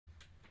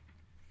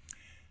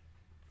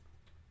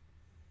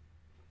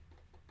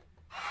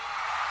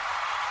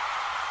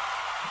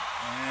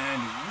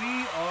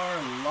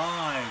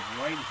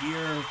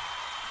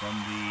from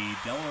the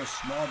Delaware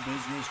Small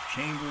Business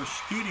Chamber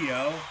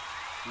studio,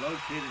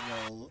 located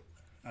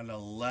at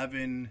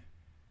 11F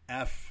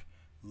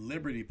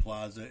Liberty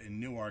Plaza in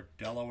Newark,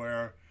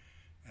 Delaware.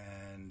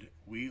 And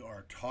we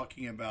are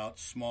talking about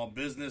small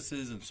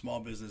businesses and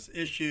small business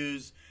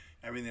issues,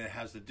 everything that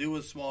has to do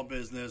with small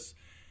business.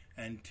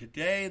 And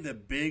today the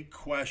big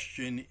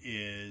question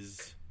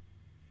is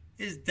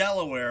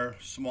Delaware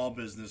small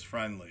business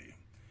friendly?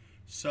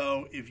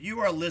 So if you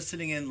are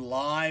listening in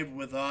live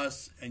with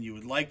us and you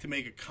would like to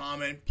make a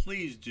comment,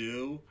 please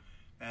do.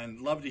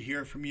 And love to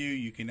hear from you.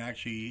 You can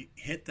actually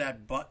hit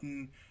that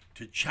button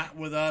to chat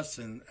with us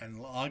and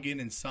log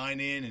in and sign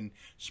in and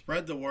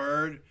spread the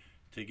word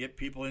to get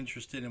people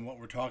interested in what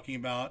we're talking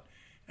about.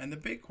 And the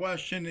big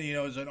question,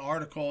 is an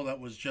article that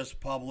was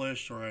just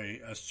published, or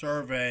a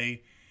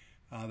survey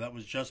that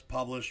was just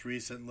published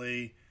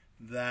recently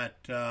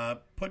that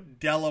put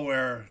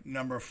Delaware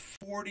number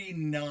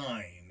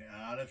 49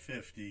 out of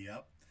 50,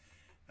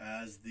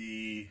 as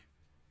the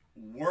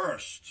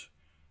worst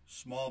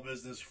small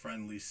business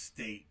friendly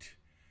state.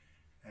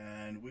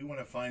 And we want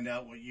to find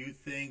out what you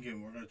think,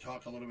 and we're going to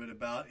talk a little bit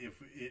about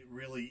if it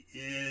really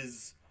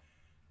is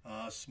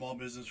small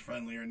business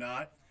friendly or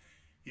not.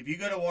 If you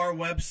go to our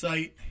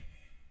website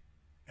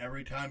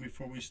every time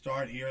before we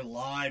start here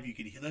live, you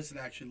can listen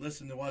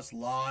to us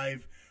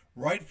live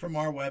right from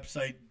our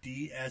website,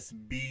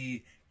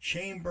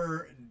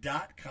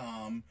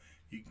 dsbchamber.com.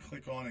 You can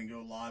click on and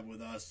go live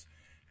with us.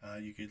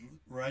 You could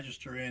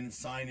register in,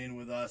 sign in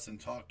with us, and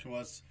talk to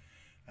us.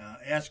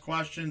 Ask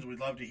questions. We'd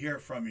love to hear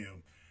from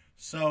you.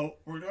 So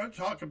we're going to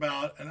talk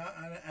about, and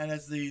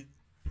as the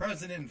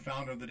president and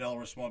founder of the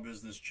Delaware Small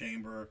Business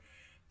Chamber,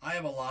 I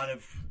have a lot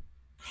of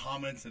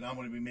comments that I'm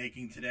going to be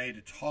making today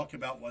to talk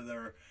about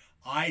whether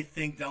I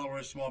think Delaware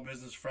is small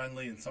business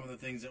friendly and some of the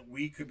things that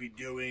we could be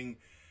doing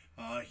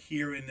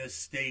here in this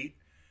state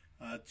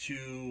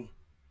to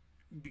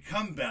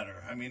become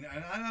better. I mean,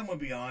 I'm going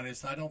to be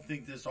honest. I don't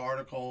think this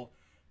article,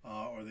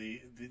 or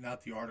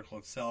not the article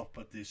itself,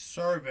 but the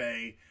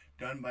survey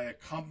done by a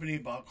company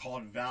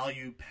called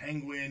Value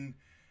Penguin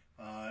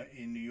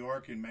in New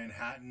York, in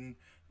Manhattan,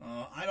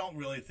 I don't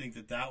really think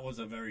that was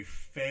a very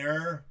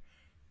fair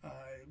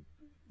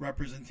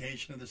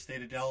representation of the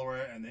state of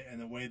Delaware,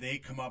 and the way they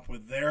come up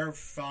with their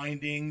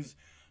findings,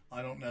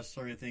 I don't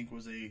necessarily think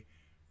was a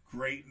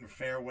great and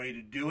fair way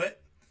to do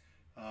it.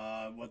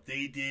 What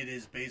they did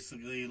is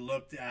basically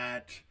looked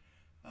at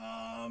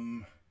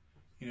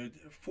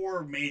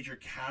four major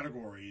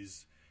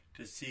categories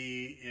to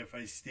see if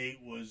a state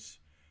was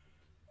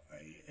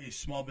a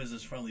small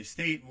business friendly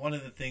state. One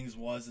of the things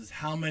is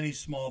how many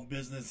small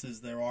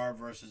businesses there are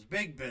versus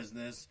big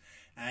business,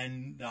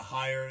 and the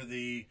higher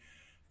the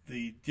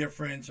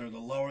difference, or the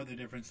lower the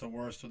difference, the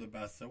worse or the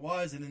best it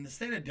was. And in the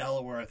state of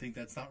Delaware, I think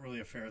that's not really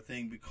a fair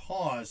thing,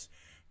 because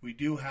we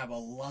do have a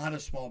lot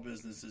of small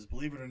businesses.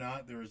 Believe it or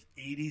not, there's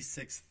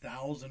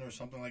 86,000 or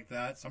something like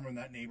that, somewhere in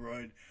that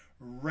neighborhood,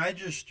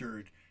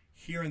 registered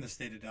here in the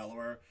state of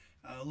Delaware.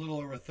 A little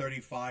over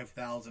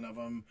 35,000 of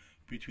them,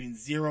 between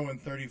 0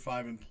 and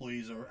 35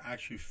 employees, are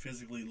actually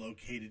physically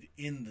located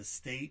in the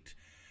state.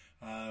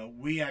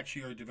 We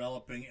actually are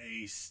developing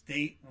a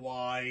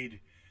statewide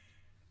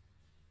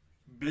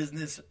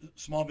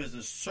small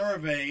business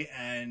survey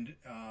and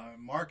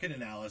market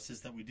analysis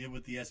that we did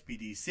with the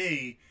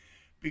SBDC,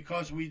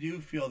 because we do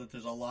feel that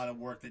there's a lot of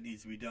work that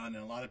needs to be done,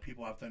 and a lot of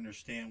people have to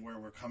understand where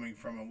we're coming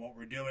from and what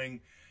we're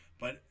doing.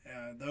 But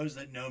those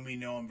that know me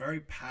know I'm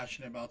very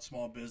passionate about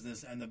small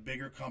business and the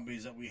bigger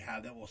companies that we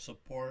have that will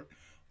support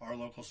our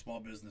local small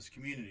business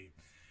community.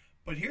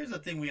 But here's the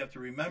thing we have to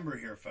remember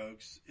here,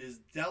 folks, is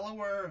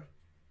Delaware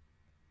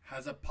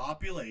has a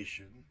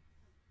population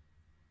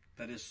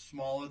that is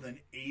smaller than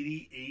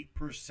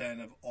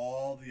 88% of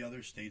all the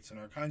other states in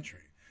our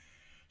country.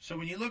 So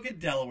when you look at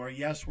Delaware,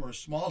 yes, we're a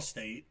small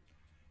state,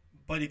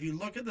 but if you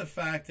look at the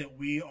fact that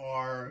we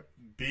are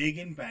big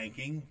in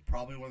banking,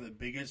 probably one of the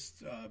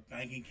biggest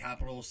banking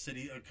capital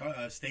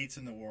states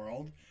in the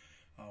world.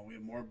 We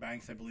have more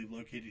banks, I believe,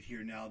 located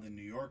here now than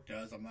New York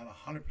does. I'm not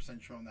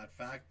 100% sure on that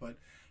fact, but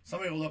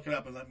somebody will look it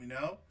up and let me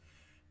know.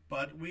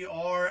 But we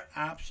are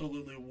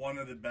absolutely one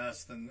of the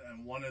best and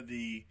one of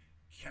the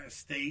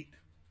state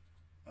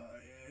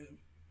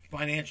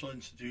financial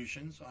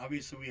institutions.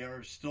 Obviously, we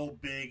are still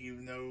big,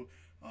 even though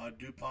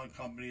DuPont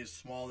company is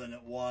smaller than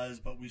it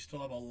was, but we still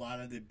have a lot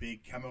of the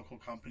big chemical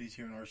companies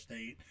here in our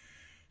state.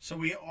 So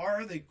we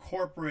are the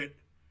corporate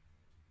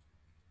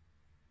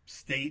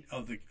state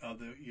of the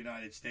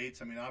United States.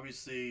 I mean,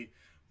 obviously,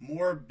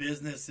 more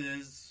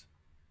businesses,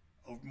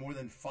 more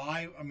than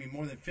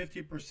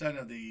 50%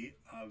 of the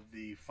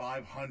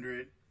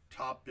 500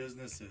 top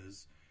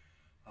businesses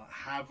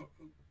have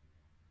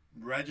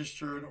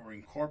registered or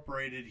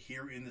incorporated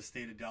here in the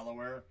state of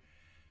Delaware.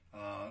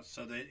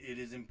 So that it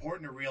is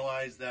important to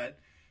realize that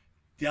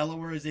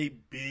Delaware is a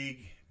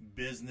big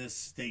business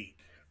state.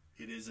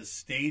 It is a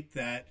state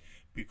that,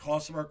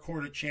 because of our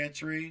Court of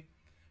Chancery,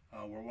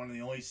 we're one of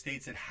the only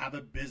states that have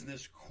a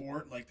business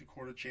court like the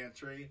Court of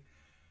Chancery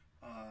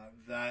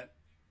that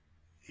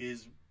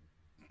is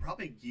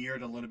probably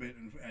geared a little bit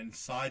and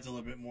sides a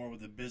little bit more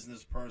with the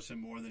business person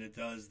more than it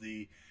does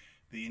the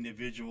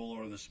individual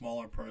or the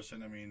smaller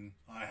person. I mean,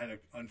 I had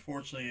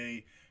unfortunately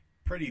a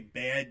pretty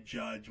bad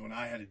judge when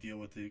I had to deal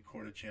with the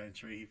Court of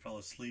Chancery. He fell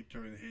asleep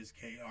during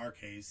our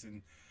case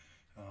and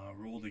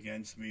ruled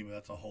against me, but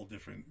that's a whole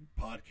different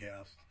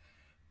podcast.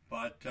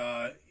 But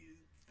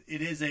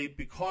it is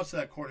because of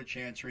that Court of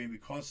Chancery and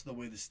because of the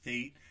way the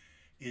state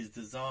is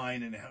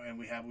designed, and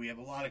we have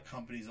a lot of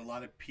companies, a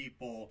lot of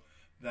people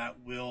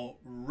that will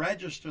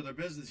register their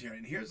business here.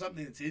 And here's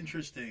something that's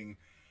interesting,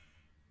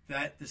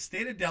 that the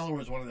state of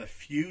Delaware is one of the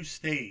few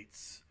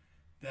states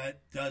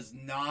that does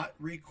not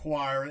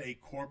require a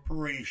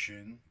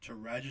corporation to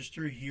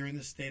register here in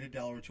the state of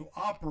Delaware to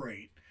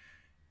operate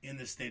in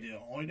the state of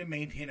Delaware, only to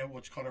maintain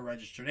what's called a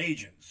registered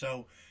agent.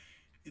 So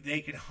they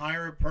can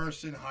hire a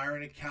person, hire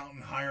an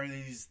accountant, hire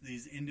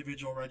these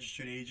individual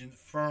registered agent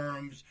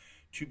firms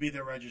to be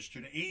their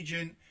registered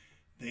agent.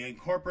 They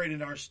incorporate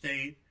in our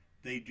state.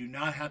 They do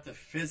not have to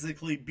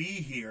physically be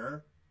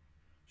here.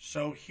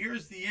 So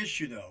here's the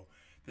issue, though.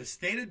 The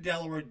state of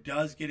Delaware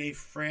does get a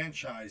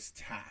franchise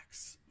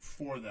tax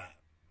for that.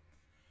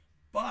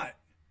 But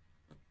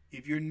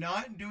if you're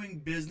not doing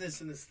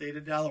business in the state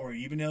of Delaware,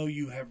 even though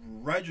you have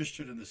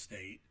registered in the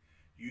state,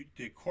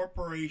 the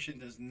corporation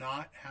does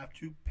not have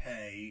to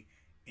pay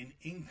an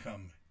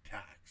income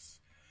tax.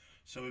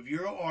 So if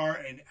you are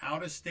an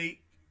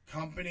out-of-state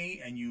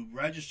company and you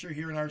register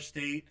here in our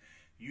state,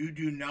 you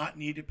do not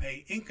need to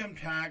pay income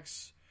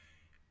tax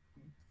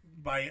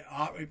by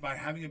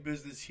having a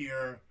business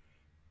here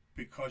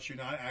because you're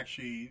not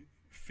actually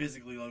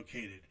physically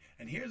located.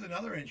 And here's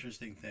another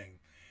interesting thing,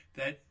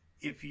 that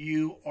if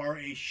you are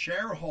a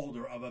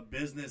shareholder of a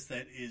business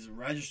that is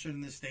registered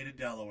in the state of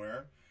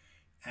Delaware,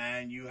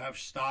 and you have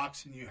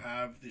stocks and you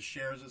have the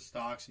shares of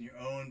stocks and you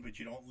own, but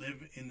you don't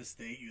live in the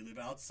state, you live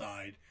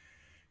outside,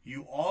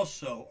 you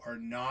also are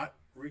not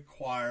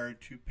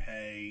required to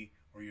pay,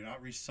 or you're not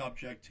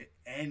subject to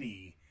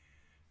any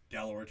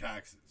Delaware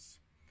taxes.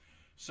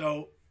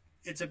 So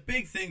it's a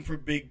big thing for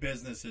big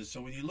businesses.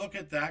 So when you look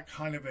at that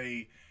kind of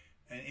an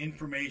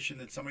information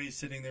that somebody's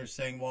sitting there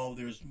saying, well,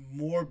 there's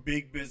more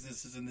big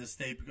businesses in this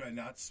state and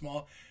not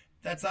small,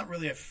 that's not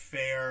really a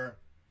fair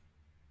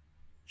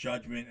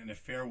judgment and a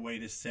fair way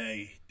to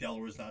say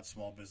Delaware is not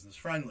small business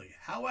friendly.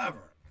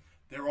 However,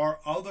 there are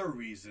other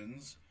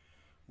reasons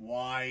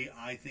why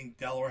I think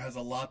Delaware has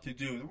a lot to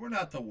do. We're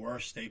not the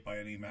worst state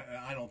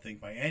I don't think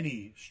by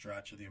any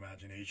stretch of the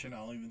imagination. I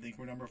don't even think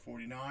we're number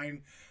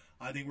 49.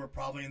 I think we're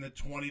probably in the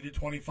 20 to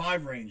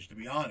 25 range, to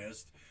be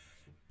honest.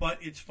 But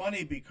it's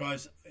funny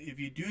because if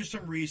you do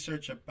some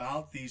research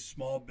about these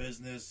small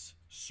business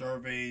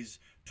surveys,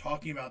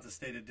 talking about the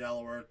state of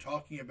Delaware,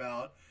 talking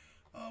about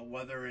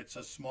whether it's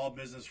a small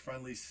business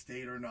friendly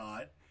state or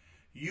not,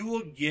 you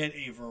will get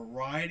a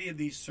variety of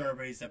these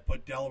surveys that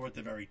put Delaware at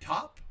the very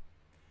top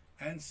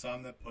and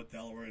some that put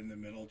Delaware in the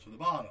middle to the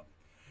bottom.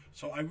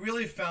 So I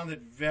really found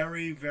it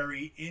very,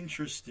 very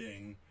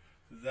interesting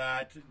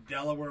that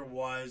Delaware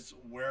was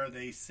where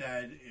they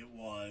said it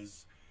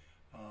was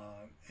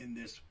in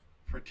this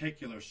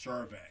particular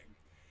survey.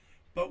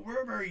 But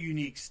we're a very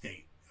unique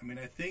state. I mean,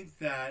 I think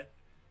that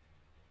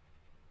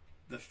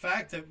the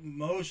fact that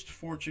most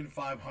Fortune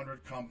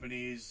 500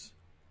 companies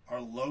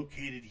are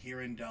located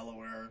here in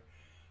Delaware,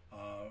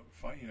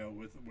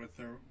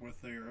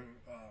 with their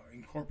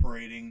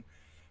incorporating,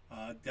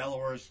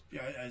 Delaware,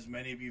 as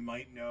many of you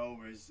might know,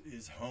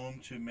 is home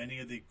to many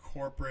of the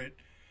corporate,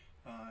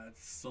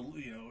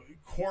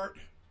 court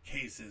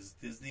cases.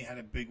 Disney had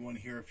a big one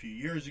here a few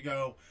years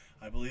ago.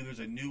 I believe there's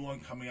a new one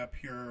coming up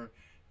here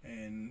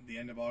in the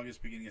end of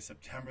August, beginning of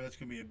September. That's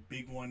going to be a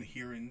big one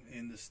here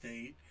in the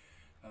state,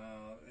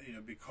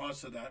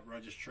 because of that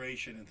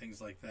registration and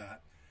things like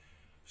that.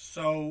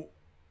 So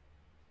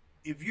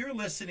if you're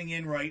listening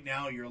in right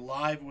now, you're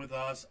live with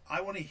us,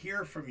 I want to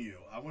hear from you.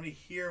 I want to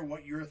hear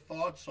what your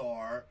thoughts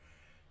are.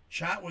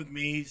 Chat with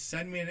me.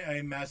 Send me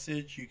a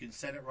message. You can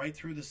send it right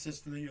through the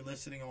system that you're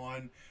listening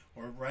on,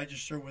 or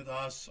register with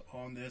us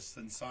on this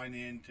and sign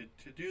in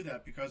to do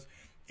that, because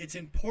it's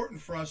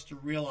important for us to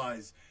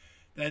realize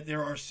that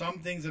there are some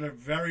things that are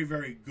very,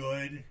 very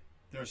good.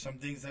 There are some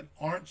things that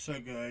aren't so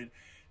good.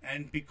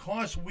 And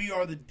because we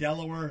are the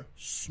Delaware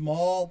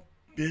Small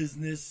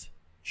Business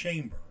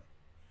Chamber,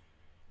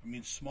 I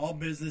mean, small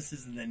business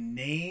is the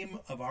name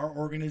of our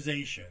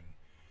organization,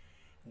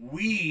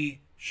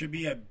 we should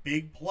be a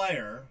big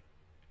player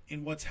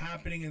in what's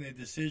happening in the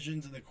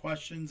decisions and the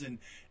questions.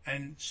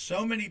 And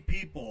so many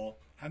people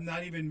have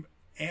not even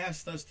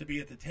asked us to be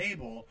at the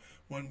table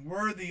when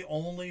we're the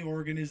only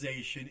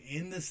organization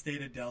in the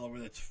state of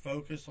Delaware that's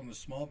focused on the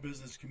small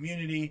business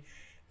community,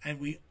 and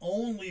we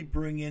only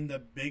bring in the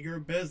bigger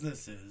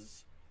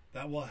businesses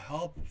that will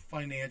help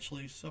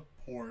financially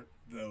support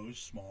those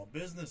small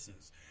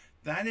businesses.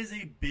 That is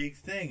a big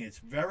thing. It's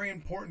very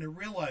important to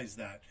realize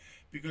that,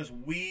 because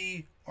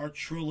we are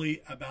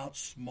truly about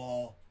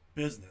small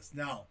business.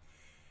 Now,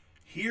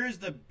 here's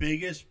the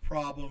biggest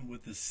problem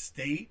with the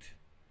state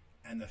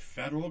and the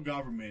federal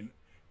government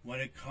when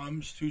it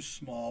comes to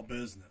small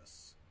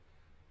business.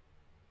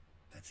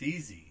 That's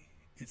easy.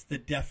 It's the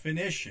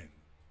definition.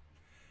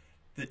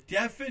 The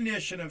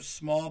definition of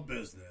small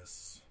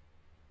business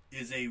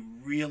is a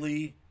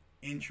really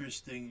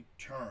interesting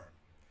term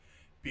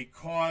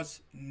because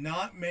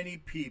not many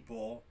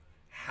people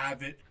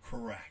have it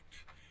correct.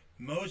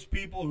 Most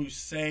people who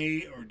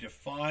say or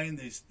define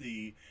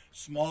the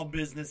small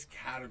business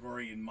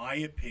category, in my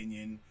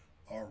opinion,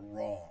 are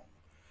wrong.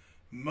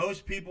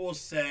 Most people will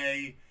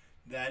say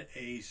that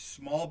a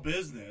small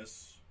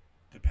business,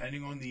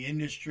 depending on the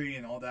industry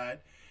and all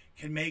that,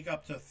 can make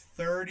up to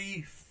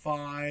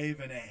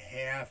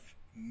 $35.5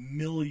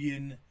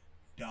 million.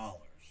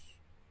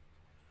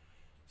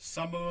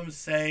 Some of them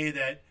say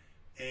that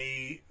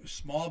a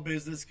small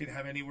business can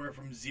have anywhere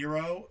from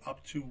 0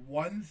 up to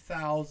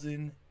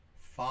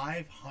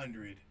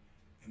 1,500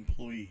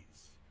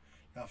 employees.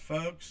 Now,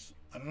 folks,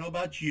 I don't know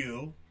about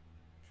you,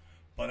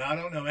 but I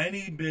don't know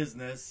any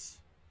business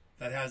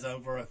that has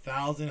over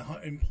 1,000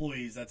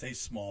 employees that's a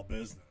small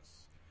business.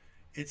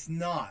 It's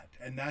not,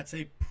 and that's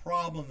a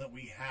problem that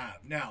we have.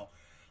 Now,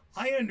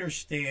 I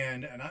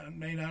understand, and I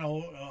may not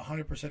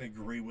 100%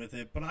 agree with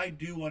it, but I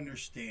do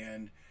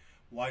understand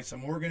why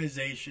some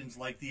organizations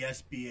like the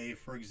SBA,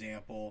 for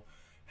example,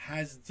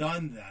 has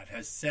done that,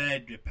 has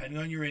said, depending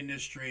on your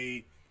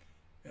industry,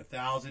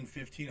 1,000,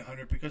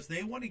 1,500, because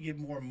they want to give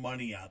more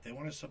money out. They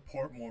want to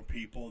support more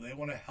people. They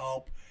want to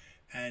help,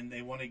 and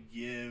they want to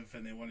give,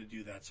 and they want to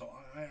do that. So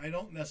I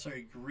don't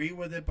necessarily agree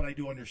with it, but I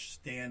do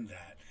understand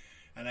that.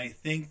 And I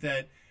think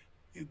that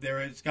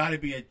there has got to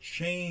be a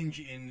change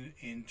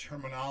in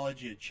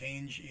terminology, a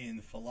change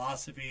in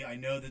philosophy. I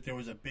know that there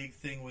was a big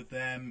thing with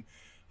them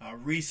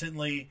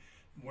recently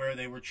where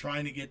they were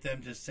trying to get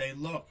them to say,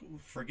 look,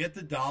 forget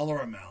the dollar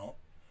amount.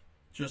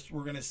 Just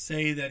we're going to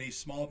say that a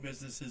small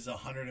business is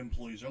 100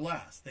 employees or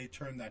less. They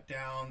turned that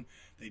down.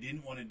 They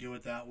didn't want to do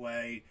it that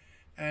way.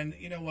 And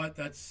you know what?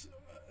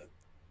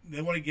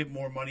 They want to give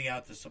more money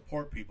out to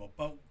support people.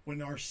 But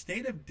when our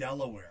state of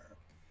Delaware,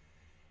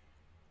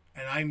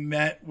 and I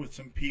met with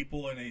some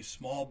people in a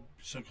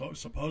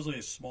supposedly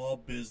a small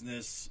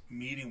business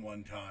meeting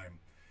one time,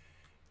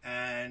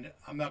 and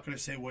I'm not going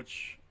to say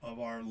which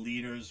of our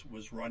leaders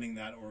was running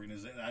that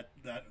organization,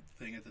 that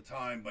thing at the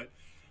time, but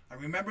I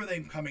remember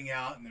them coming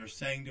out and they're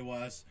saying to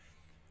us,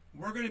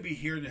 we're going to be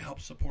here to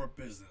help support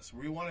business.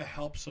 We want to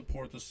help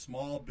support the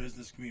small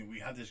business community.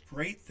 We have this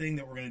great thing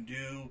that we're going to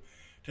do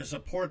to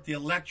support the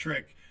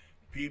electric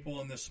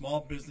people in the small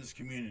business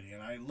community.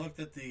 And I looked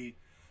at the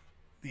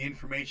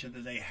information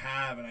that they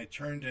have, and I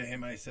turned to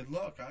him and I said,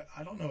 look,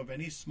 I don't know of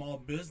any small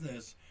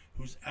business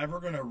who's ever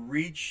going to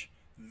reach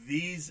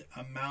these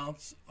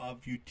amounts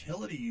of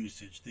utility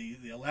usage, the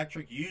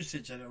electric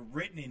usage that are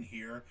written in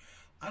here.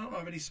 I don't know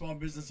of any small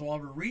business that will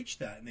ever reach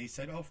that. And they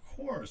said, oh, of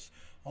course,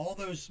 all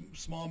those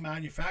small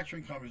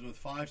manufacturing companies with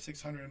 500,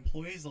 600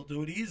 employees, they'll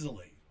do it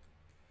easily.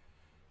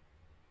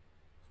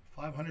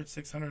 500,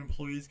 600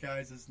 employees,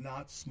 guys, is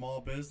not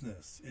small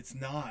business. It's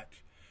not.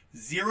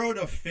 0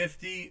 to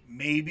 50,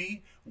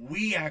 maybe.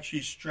 We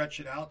actually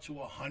stretch it out to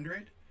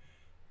 100.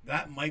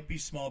 That might be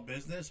small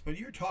business, but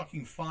you're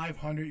talking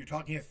 500, you're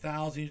talking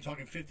 1,000, you're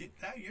talking 50.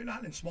 You're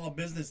not in small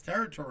business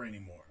territory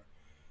anymore.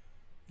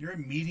 You're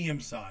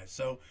medium size.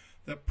 So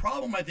the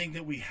problem I think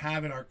that we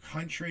have in our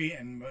country,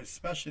 and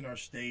especially in our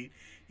state,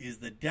 is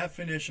the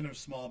definition of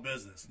small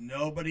business.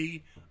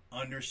 Nobody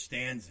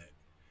understands it.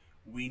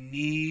 We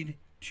need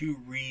to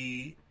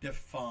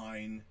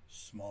redefine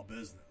small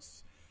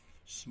business.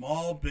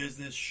 Small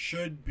business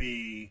should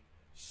be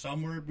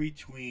somewhere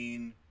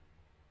between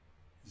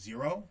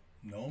 0,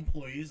 no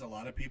employees, a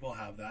lot of people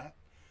have that,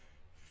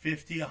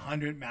 50,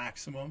 100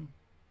 maximum,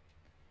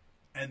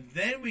 and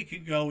then we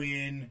could go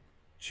in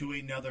to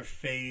another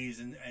phase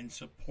and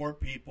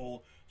support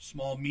people,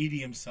 small,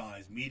 medium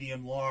size,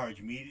 medium, large,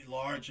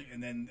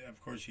 and then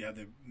of course you have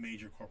the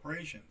major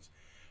corporations.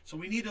 So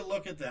we need to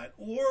look at that,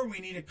 or we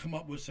need to come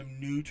up with some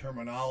new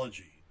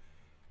terminology.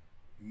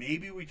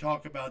 Maybe we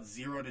talk about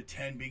 0 to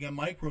 10 being a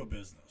micro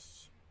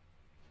business.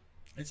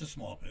 It's a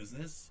small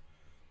business.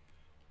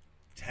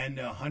 10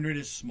 to 100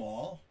 is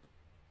small.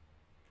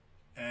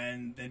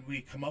 And then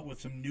we come up with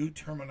some new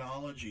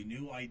terminology,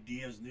 new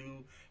ideas,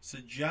 new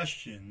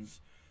suggestions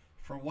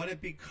for what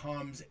it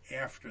becomes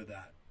after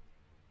that.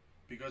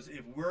 Because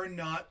if we're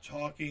not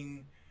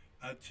talking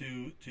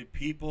to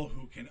people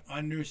who can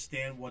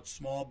understand what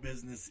small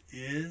business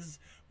is,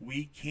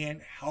 we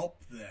can't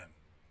help them.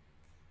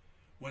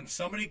 When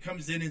somebody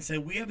comes in and say,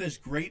 we have this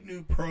great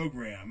new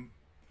program,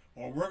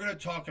 or we're going to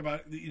talk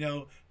about,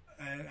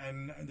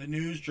 and the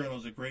news journal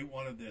is a great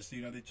one of this,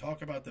 they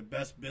talk about the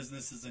best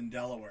businesses in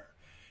Delaware,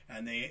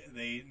 and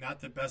they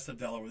not the best of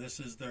Delaware. This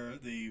is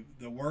the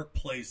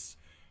workplace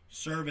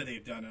survey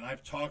they've done, and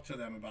I've talked to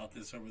them about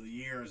this over the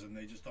years, and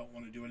they just don't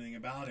want to do anything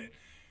about it.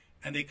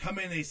 And they come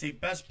in and they say,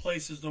 best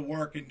places to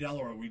work in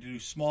Delaware. We do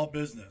small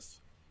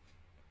business.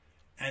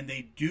 And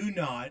they do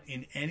not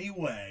in any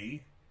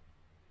way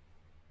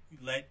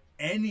let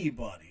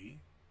anybody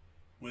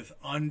with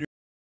under